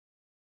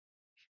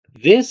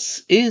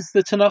This is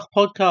the Tanakh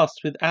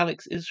podcast with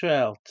Alex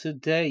Israel.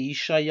 Today,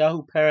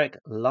 Yeshayahu Perek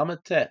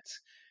Lamatet,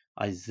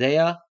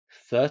 Isaiah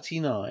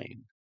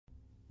 39.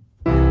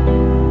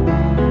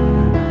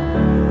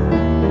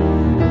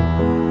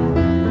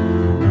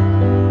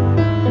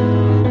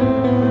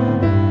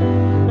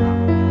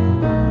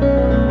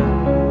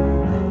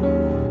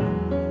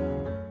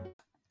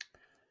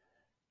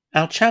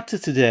 Our chapter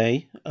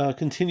today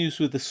continues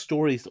with the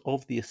stories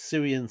of the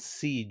Assyrian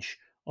siege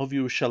of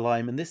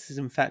Yerushalayim, and this is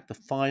in fact the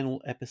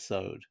final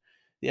episode,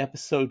 the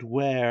episode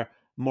where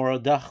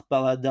Moradach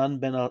Baladan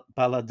ben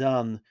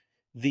Baladan,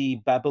 the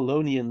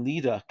Babylonian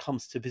leader,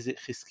 comes to visit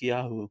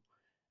Chizkiyahu,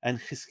 and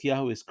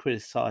Chizkiyahu is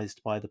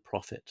criticized by the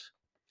prophet.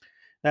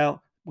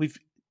 Now, we've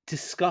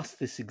discussed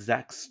this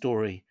exact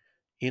story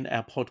in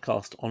our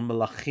podcast on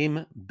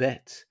Malachim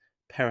Bet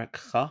Perek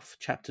Chaf,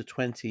 chapter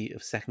 20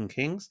 of 2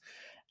 Kings.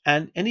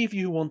 And any of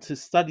you who want to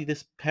study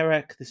this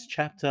Perek, this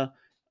chapter,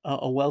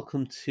 are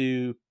welcome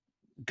to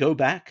go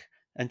back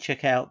and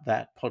check out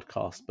that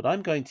podcast. But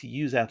I'm going to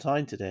use our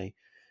time today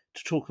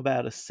to talk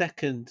about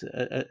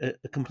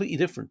a completely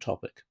different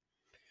topic,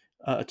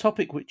 a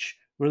topic which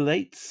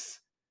relates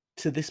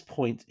to this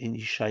point in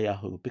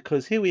Yeshayahu,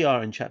 because here we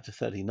are in chapter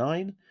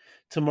 39.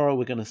 Tomorrow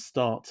we're going to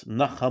start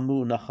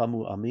Nachamu,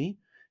 Nachamu Ami,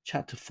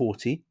 chapter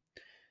 40.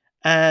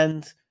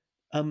 And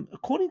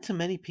according to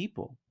many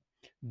people,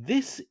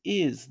 this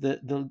is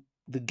the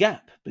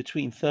gap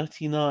between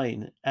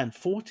 39 and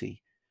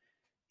 40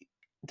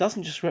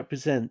 doesn't just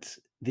represent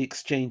the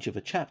exchange of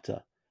a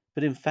chapter,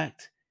 but in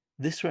fact,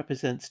 this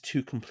represents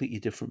two completely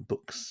different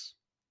books.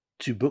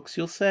 Two books,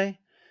 you'll say?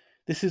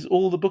 This is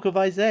all the book of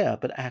Isaiah,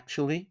 but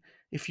actually,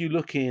 if you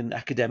look in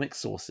academic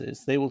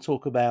sources, they will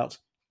talk about,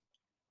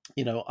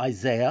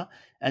 Isaiah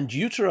and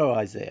Deutero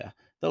Isaiah.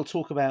 They'll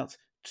talk about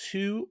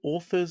two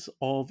authors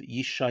of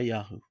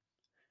Yeshayahu.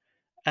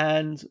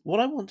 And what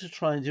I want to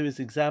try and do is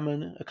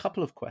examine a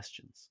couple of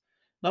questions.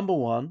 Number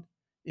one,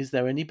 is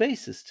there any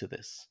basis to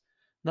this?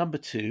 Number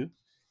two,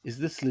 is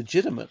this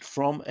legitimate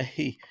from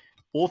a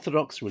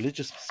orthodox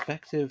religious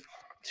perspective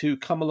to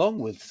come along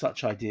with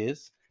such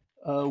ideas?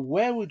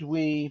 Where would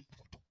we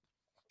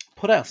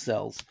put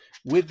ourselves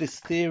with this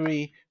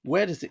theory?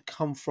 Where does it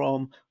come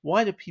from?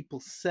 Why do people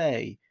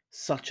say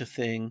such a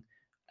thing?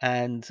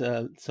 And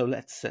so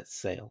let's set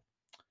sail.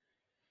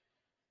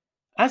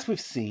 As we've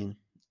seen,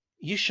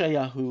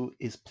 Yeshayahu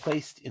is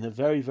placed in a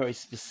very, very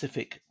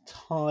specific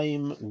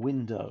time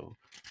window.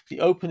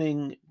 The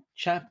opening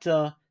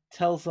chapter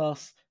tells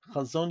us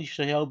Chazon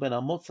Yeshayahu ben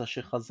Amoz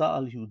asher chaza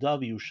al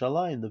Yehuda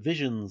v'Yerushalayim, the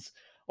visions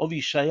of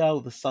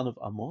Yeshayahu the son of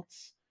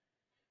Amoz,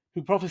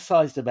 who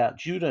prophesied about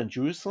Judah and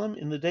Jerusalem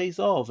in the days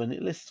of, and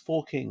it lists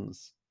four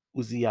kings: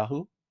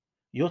 Uzziyahu,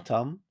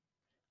 Yotam,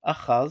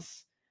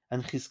 Achaz,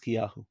 and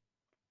Chizkiyahu.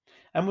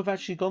 And we've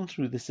actually gone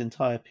through this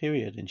entire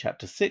period. In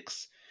chapter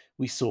 6,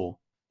 we saw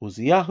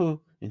Uzziyahu.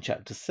 In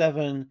chapter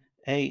 7,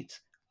 8,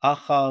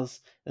 Achaz,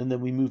 and then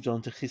we moved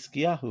on to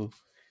Chizkiyahu,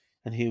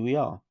 and here we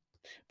are.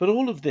 But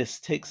all of this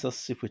takes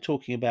us, if we're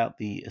talking about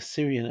the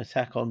Assyrian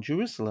attack on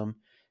Jerusalem,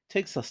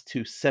 takes us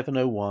to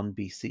 701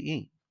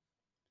 BCE.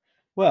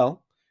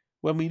 Well,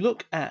 when we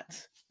look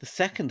at the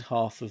second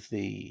half of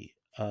the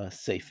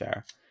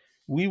Sefer,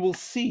 we will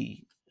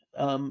see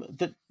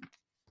that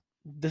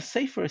the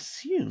Sefer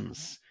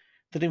assumes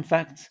that, in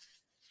fact,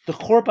 the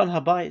Chorban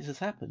Habayit has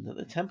happened, that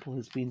the temple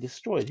has been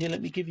destroyed. Here,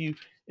 let me give you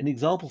an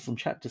example from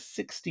chapter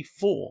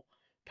 64,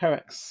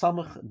 Perek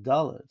Samach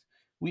Dalad.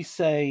 We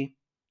say,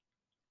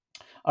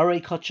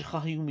 Arei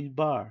Kachechahu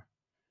Midbar,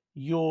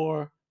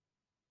 your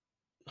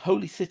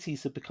holy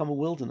cities have become a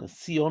wilderness.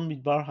 Sion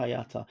Midbar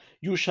Hayata.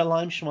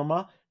 Yerushalayim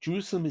Shmama,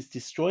 Jerusalem is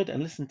destroyed.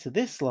 And listen to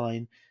this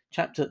line,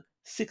 chapter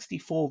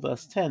 64,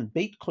 verse 10.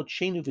 Beit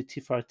Kodshenu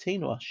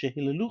v'tifartenu asher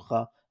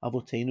hilelucha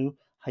avotenu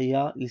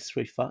haya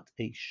lisrefat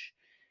eish.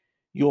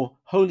 Your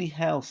holy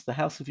house, the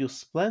house of your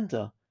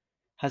splendor,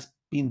 has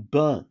been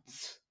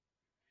burnt.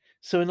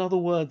 So in other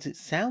words, it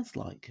sounds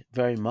like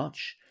very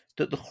much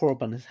that the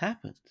Chorban has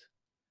happened.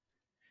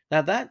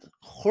 Now that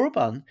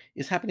Churban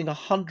is happening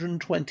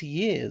 120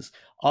 years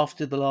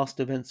after the last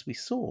events we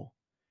saw.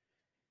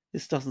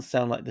 This doesn't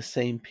sound like the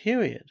same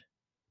period.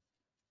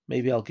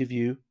 Maybe I'll give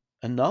you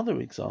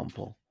another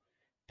example.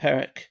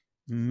 Perek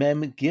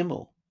Mem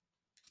Gimel,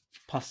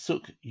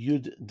 Pasuk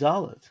Yud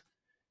Dalad,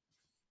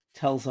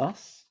 tells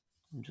us,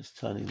 I'm just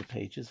turning the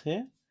pages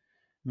here,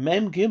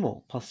 Mem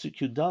Gimel, Pasuk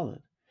Yud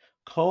Dalad,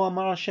 Ko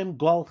Amar Hashem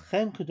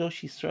Goalchem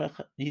Kadosh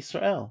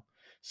Yisrael.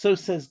 So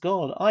says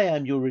God, I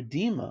am your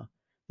Redeemer,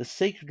 the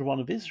Sacred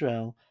One of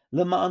Israel.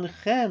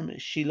 Lema'anchem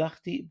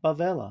shilachti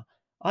Bavela.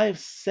 I have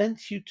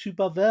sent you to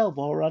Bavel.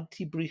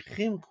 V'horadti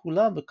brichim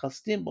kulam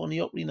v'kastim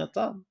b'oniot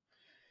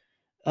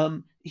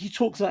rinatam. He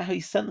talks about how he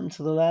sent them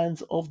to the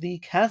lands of the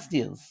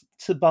Chaldeans,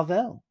 to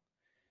Bavel.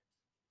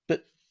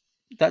 But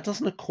that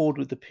doesn't accord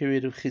with the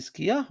period of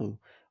Chizkiyahu.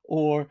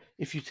 Or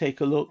if you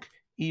take a look,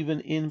 even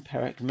in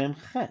Perek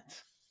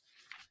Memchet.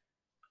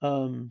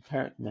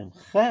 Perek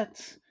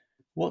Memchet,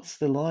 what's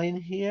the line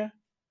here?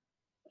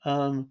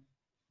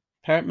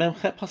 Perek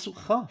Memchet Pasuk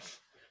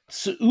Chaf.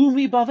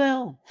 Tsu'umi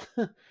Bavel.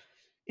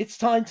 It's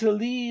time to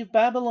leave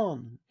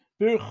Babylon.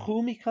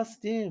 Birchu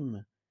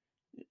mikasdim.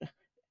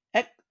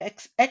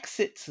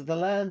 Exit the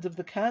land of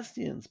the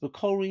Chaldeans.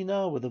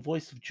 B'kol with a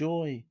voice of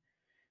joy.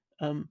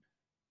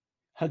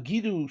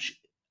 Hagidu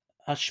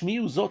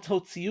Hashmiu zot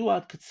hotziu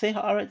ad katzei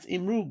haaretz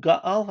imru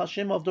ga'al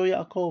Hashem avdo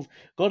Yaakov.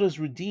 God has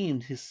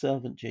redeemed his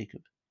servant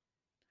Jacob.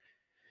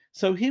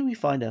 So here we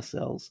find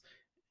ourselves.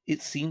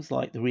 It seems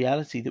like the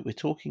reality that we're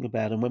talking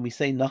about, and when we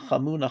say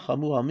Nachamu,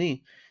 Nachamu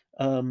Ami,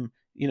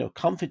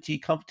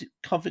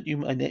 comfort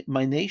you,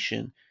 my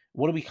nation.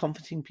 What are we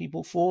comforting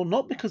people for?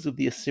 Not because of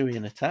the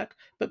Assyrian attack,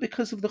 but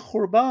because of the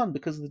Khurban,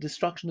 because of the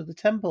destruction of the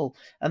temple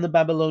and the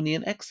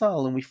Babylonian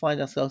exile, and we find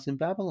ourselves in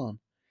Babylon.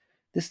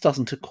 This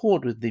doesn't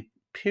accord with the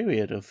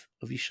period of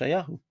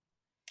Yeshayahu.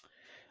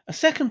 A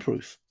second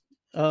proof,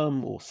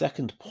 or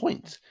second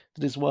point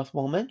that is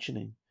worthwhile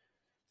mentioning.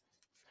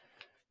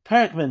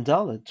 Parak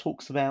Mendalad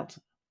talks about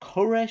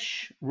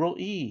Koresh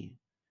Ro'i,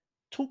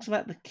 talks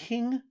about the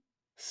king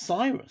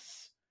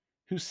Cyrus,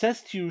 who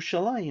says to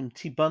Yerushalayim,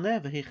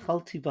 Tibaneh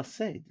v'hechalti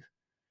vased,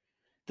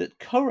 that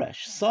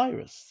Koresh,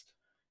 Cyrus,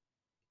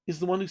 is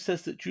the one who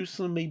says that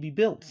Jerusalem may be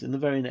built. In the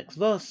very next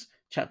verse,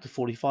 chapter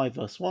 45,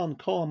 verse 1,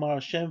 Ko amar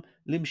Hashem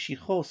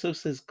limshicho, so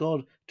says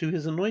God to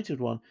his anointed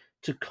one,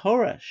 to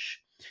Koresh.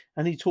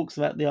 And he talks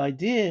about the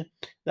idea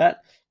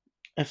that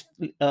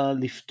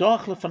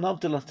liftoach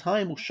lefanav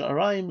delatayim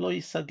u'sha'arayim lo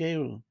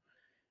yisageru,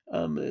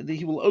 that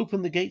he will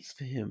open the gates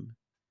for him.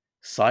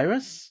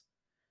 Cyrus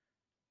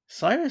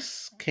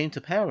came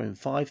to power in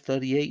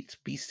 538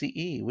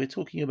 BCE. We're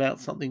talking about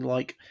something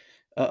like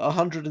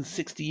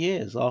 160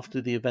 years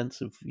after the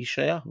events of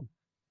Yeshayahu.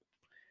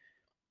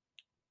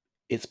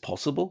 It's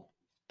possible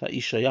that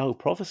Yeshayahu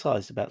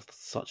prophesied about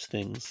such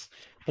things,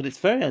 but it's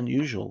very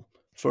unusual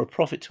for a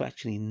prophet to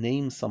actually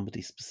name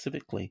somebody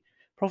specifically.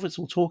 Prophets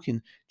will talk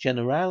in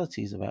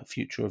generalities about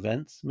future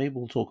events. Maybe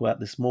we'll talk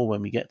about this more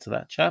when we get to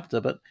that chapter,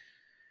 but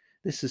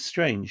this is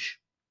strange.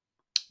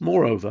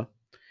 Moreover,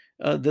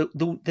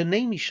 the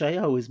name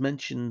Yeshayahu is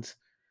mentioned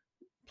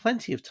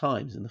plenty of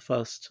times in the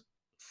first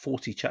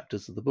 40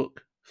 chapters of the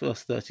book,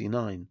 verse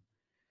 39.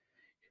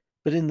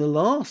 But in the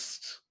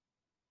last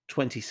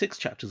 26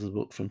 chapters of the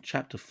book, from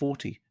chapter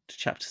 40 to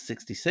chapter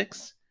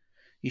 66,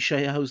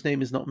 Yeshayahu's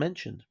name is not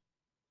mentioned.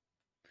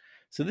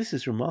 So this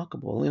is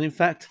remarkable. And in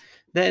fact,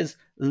 there's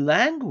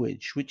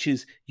language which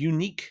is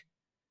unique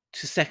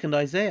to 2nd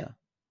Isaiah,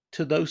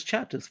 to those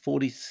chapters,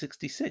 40 to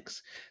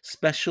 66.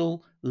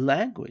 Special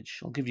language.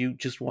 I'll give you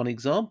just one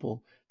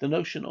example. The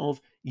notion of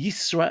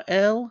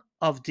Yisrael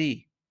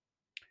Avdi,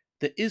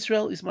 that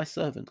Israel is my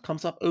servant,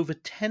 comes up over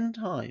 10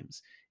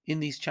 times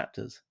in these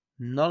chapters.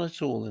 None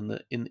at all in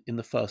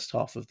the first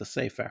half of the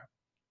Sefer.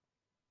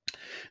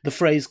 The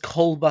phrase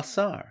Kol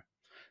Basar,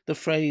 the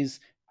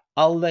phrase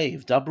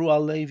Alev, Dabru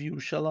Alev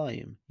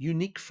Yerushalayim,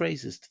 unique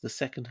phrases to the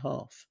second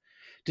half,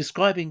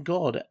 describing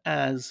God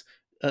as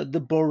the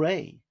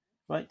Borei,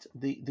 right?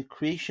 The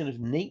creation of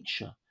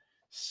nature.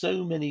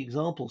 So many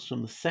examples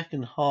from the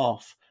second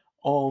half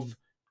of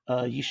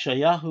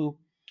Yeshayahu,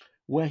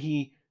 where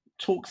he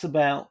talks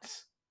about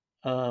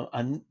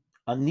Ani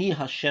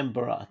Hashem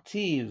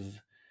Bara'ativ,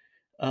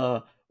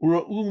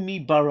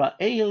 Ra'umi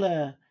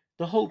Bara'ele,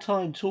 the whole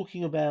time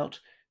talking about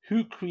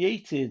who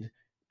created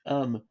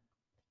Kadosh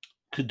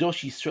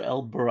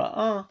Yisrael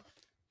Bara'ah,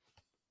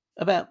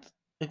 about,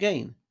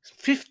 again,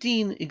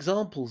 15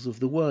 examples of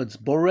the words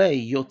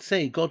Borei,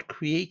 Yotzei, God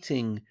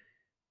creating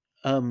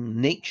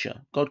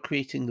nature, God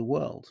creating the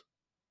world.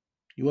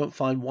 You won't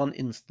find one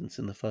instance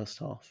in the first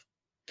half.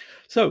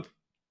 So,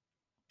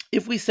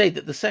 if we say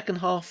that the second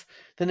half,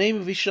 the name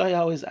of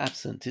Yeshayahu is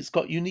absent, it's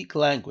got unique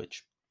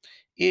language,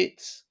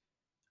 it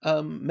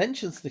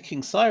mentions the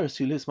King Cyrus,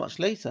 who lives much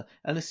later,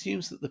 and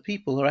assumes that the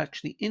people are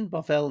actually in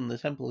Bavel and the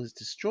temple is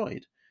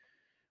destroyed,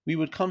 we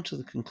would come to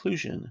the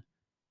conclusion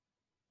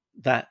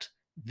that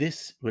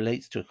this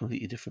relates to a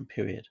completely different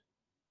period.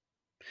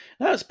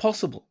 Now, it's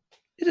possible,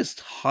 it is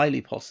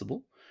highly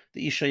possible,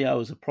 that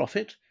Yeshayahu as a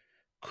prophet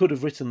could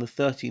have written the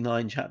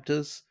 39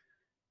 chapters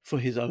for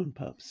his own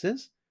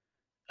purposes,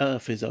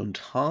 for his own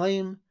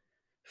time,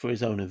 for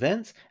his own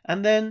events,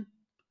 and then,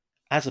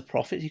 as a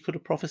prophet, he could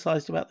have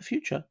prophesied about the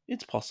future.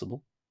 It's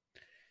possible.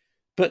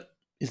 But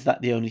is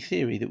that the only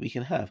theory that we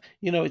can have?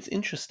 It's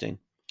interesting.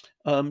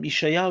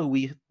 Yeshayahu,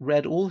 we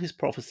read all his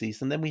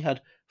prophecies, and then we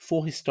had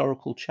 4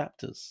 historical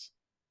chapters.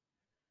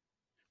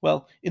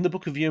 Well, in the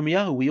book of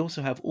Yirmiyahu, we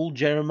also have all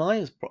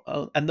Jeremiah's,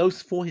 and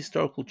those 4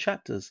 historical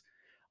chapters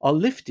are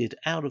lifted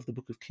out of the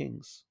book of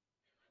Kings.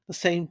 The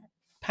same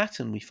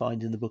pattern we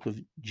find in the book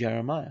of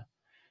Jeremiah.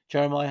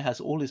 Jeremiah has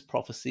all his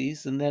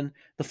prophecies, and then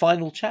the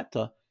final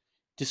chapter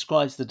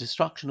describes the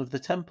destruction of the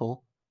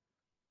temple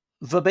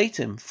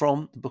verbatim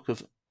from the book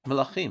of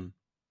Melachim.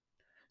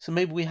 So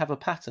maybe we have a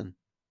pattern.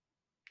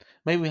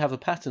 Maybe we have a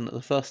pattern that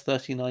the first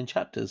 39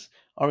 chapters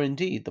are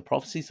indeed the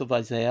prophecies of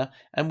Isaiah,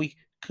 and we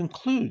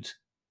conclude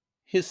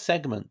his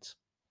segment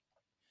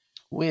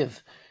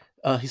with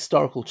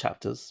historical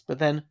chapters. But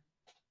then,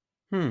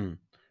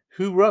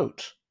 who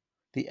wrote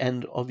the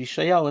end of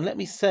Yeshayahu? And let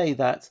me say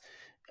that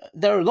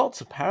There are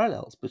lots of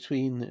parallels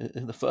between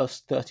the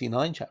first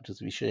 39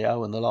 chapters of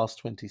Yeshayahu and the last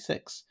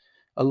 26.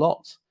 A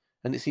lot.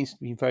 And it seems to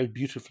be very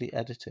beautifully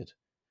edited.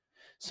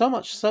 So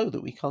much so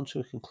that we come to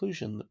a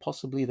conclusion that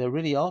possibly there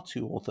really are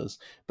two authors,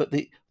 but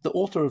the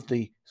author of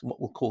the what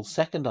we'll call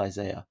second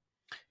Isaiah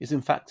is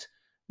in fact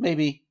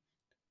maybe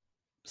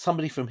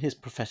somebody from his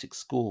prophetic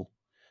school,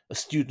 a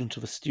student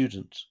of a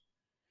student.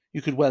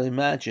 You could well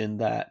imagine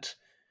that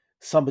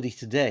somebody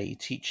today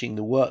teaching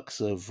the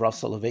works of Rav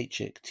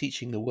Soloveitchik,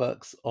 teaching the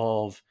works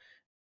of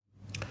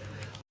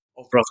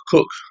Rav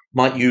Kook,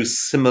 might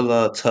use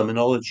similar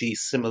terminology,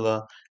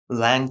 similar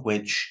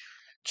language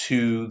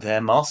to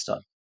their master.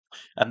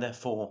 And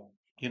therefore,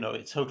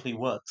 it totally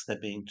works there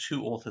being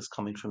two authors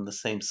coming from the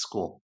same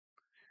school.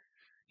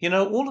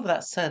 All of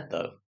that said,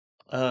 though,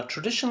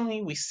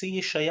 traditionally we see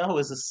Yeshayahu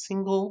as a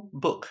single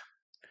book.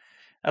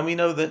 And we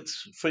know that,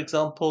 for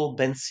example,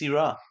 Ben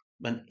Sirah,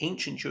 an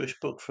ancient Jewish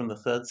book from the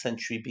 3rd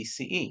century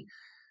BCE,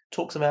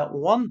 talks about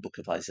one book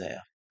of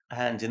Isaiah.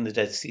 And in the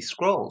Dead Sea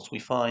Scrolls, we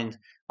find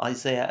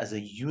Isaiah as a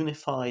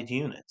unified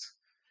unit.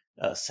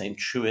 Same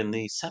true in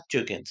the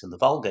Septuagint and the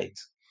Vulgate.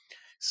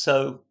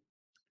 So,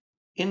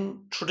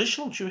 in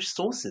traditional Jewish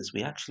sources,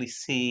 we actually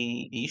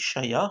see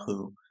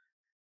Yeshayahu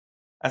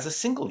as a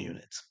single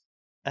unit.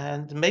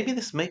 And maybe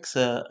this makes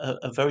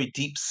a very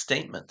deep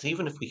statement,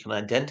 even if we can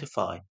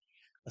identify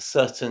a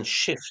certain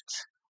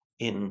shift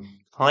in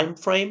time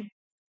frame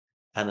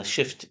and a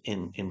shift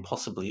in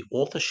possibly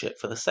authorship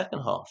for the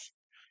second half.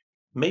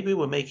 Maybe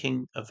we're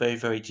making a very,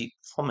 very deep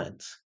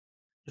comment.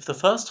 If the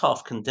first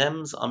half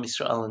condemns Am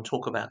Yisrael and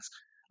talk about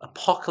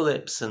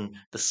apocalypse and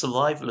the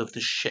survival of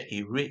the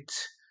She'irit,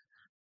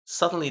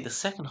 suddenly the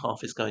second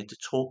half is going to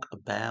talk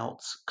about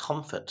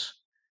comfort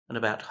and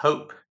about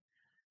hope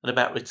and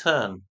about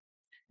return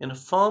in a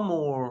far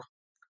more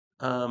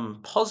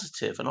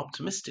positive and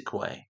optimistic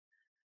way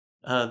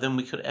than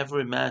we could ever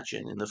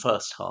imagine in the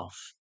first half.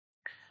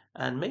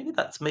 And maybe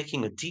that's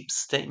making a deep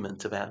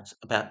statement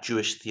about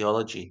Jewish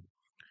theology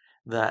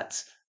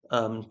that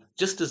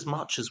just as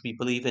much as we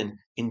believe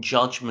in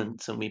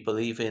judgment and we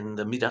believe in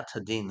the Midat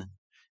Hadin,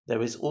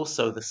 there is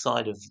also the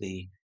side of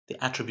the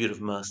attribute of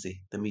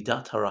mercy, the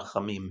Midat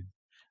HaRachamim,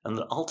 and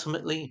that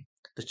ultimately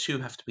the two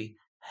have to be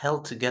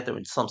held together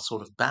in some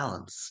sort of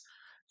balance,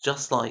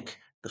 just like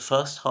the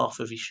first half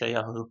of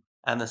Yeshayahu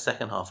and the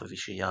second half of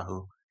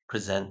Yeshayahu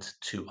present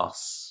to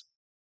us.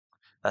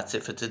 That's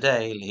it for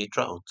today.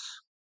 Litraot.